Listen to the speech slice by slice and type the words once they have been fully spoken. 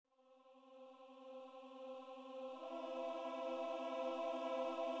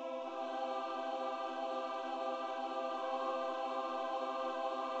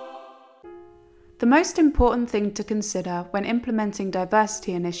The most important thing to consider when implementing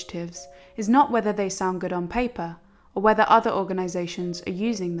diversity initiatives is not whether they sound good on paper, or whether other organisations are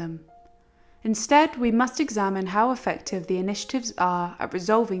using them. Instead, we must examine how effective the initiatives are at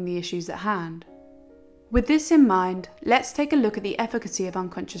resolving the issues at hand. With this in mind, let's take a look at the efficacy of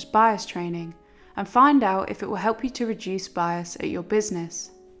unconscious bias training and find out if it will help you to reduce bias at your business.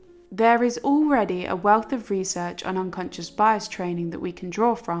 There is already a wealth of research on unconscious bias training that we can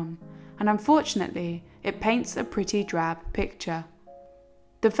draw from, and unfortunately, it paints a pretty drab picture.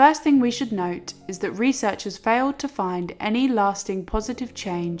 The first thing we should note is that research has failed to find any lasting positive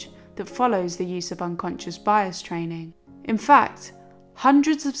change that follows the use of unconscious bias training. In fact,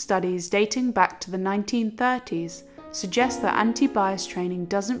 hundreds of studies dating back to the 1930s suggest that anti-bias training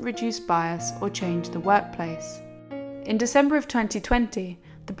doesn't reduce bias or change the workplace. In December of 2020,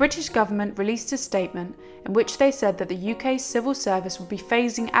 the British government released a statement in which they said that the UK's civil service would be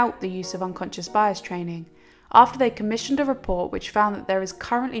phasing out the use of unconscious bias training after they commissioned a report which found that there is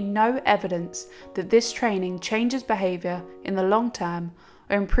currently no evidence that this training changes behaviour in the long term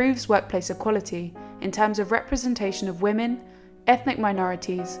or improves workplace equality in terms of representation of women, ethnic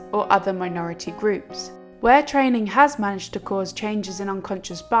minorities, or other minority groups. Where training has managed to cause changes in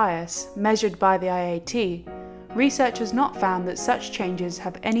unconscious bias, measured by the IAT, research has not found that such changes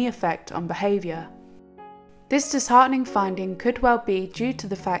have any effect on behaviour. This disheartening finding could well be due to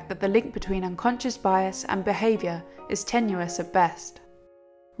the fact that the link between unconscious bias and behaviour is tenuous at best.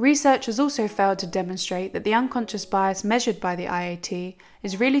 Research has also failed to demonstrate that the unconscious bias measured by the IAT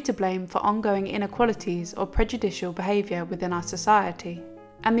is really to blame for ongoing inequalities or prejudicial behaviour within our society.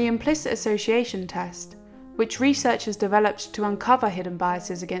 And the implicit association test, which research has developed to uncover hidden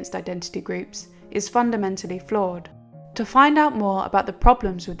biases against identity groups, is fundamentally flawed. To find out more about the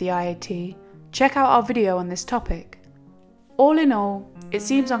problems with the IAT, check out our video on this topic. All in all, it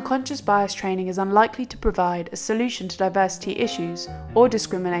seems unconscious bias training is unlikely to provide a solution to diversity issues or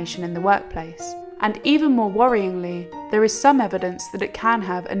discrimination in the workplace. And even more worryingly, there is some evidence that it can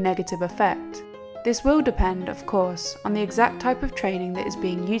have a negative effect. This will depend, of course, on the exact type of training that is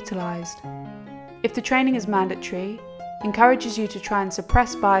being utilised. If the training is mandatory, encourages you to try and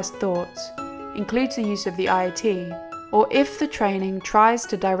suppress biased thoughts, includes the use of the IAT, or if the training tries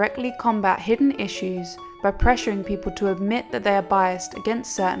to directly combat hidden issues by pressuring people to admit that they are biased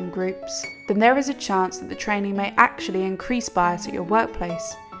against certain groups, then there is a chance that the training may actually increase bias at your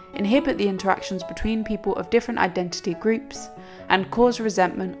workplace, inhibit the interactions between people of different identity groups, and cause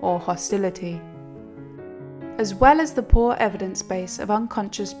resentment or hostility. As well as the poor evidence base of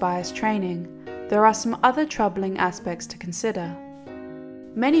unconscious bias training, there are some other troubling aspects to consider.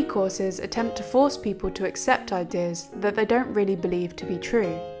 Many courses attempt to force people to accept ideas that they don't really believe to be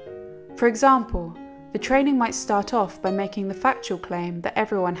true. For example, the training might start off by making the factual claim that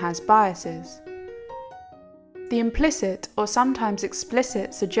everyone has biases. The implicit or sometimes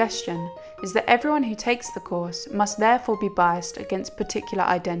explicit suggestion is that everyone who takes the course must therefore be biased against particular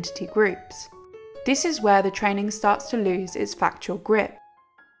identity groups. This is where the training starts to lose its factual grip.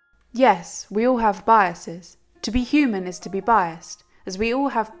 Yes, we all have biases. To be human is to be biased, as we all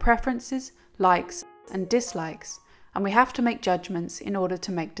have preferences, likes, and dislikes, and we have to make judgments in order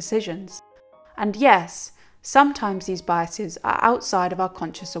to make decisions. And yes, sometimes these biases are outside of our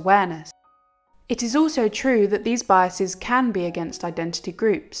conscious awareness. It is also true that these biases can be against identity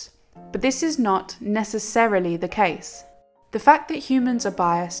groups, but this is not necessarily the case. The fact that humans are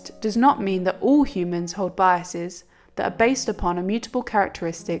biased does not mean that all humans hold biases that are based upon immutable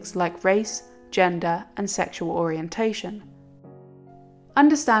characteristics like race, gender, and sexual orientation.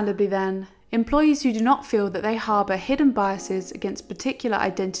 Understandably then, employees who do not feel that they harbour hidden biases against particular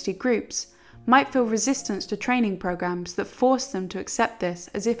identity groups might feel resistance to training programs that force them to accept this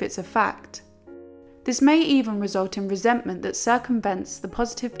as if it's a fact. This may even result in resentment that circumvents the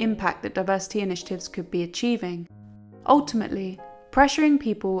positive impact that diversity initiatives could be achieving. Ultimately, pressuring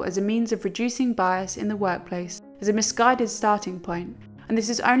people as a means of reducing bias in the workplace is a misguided starting point, and this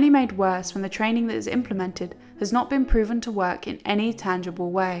is only made worse when the training that is implemented has not been proven to work in any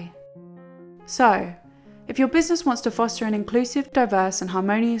tangible way. So, if your business wants to foster an inclusive, diverse, and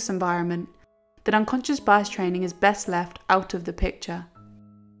harmonious environment, then unconscious bias training is best left out of the picture.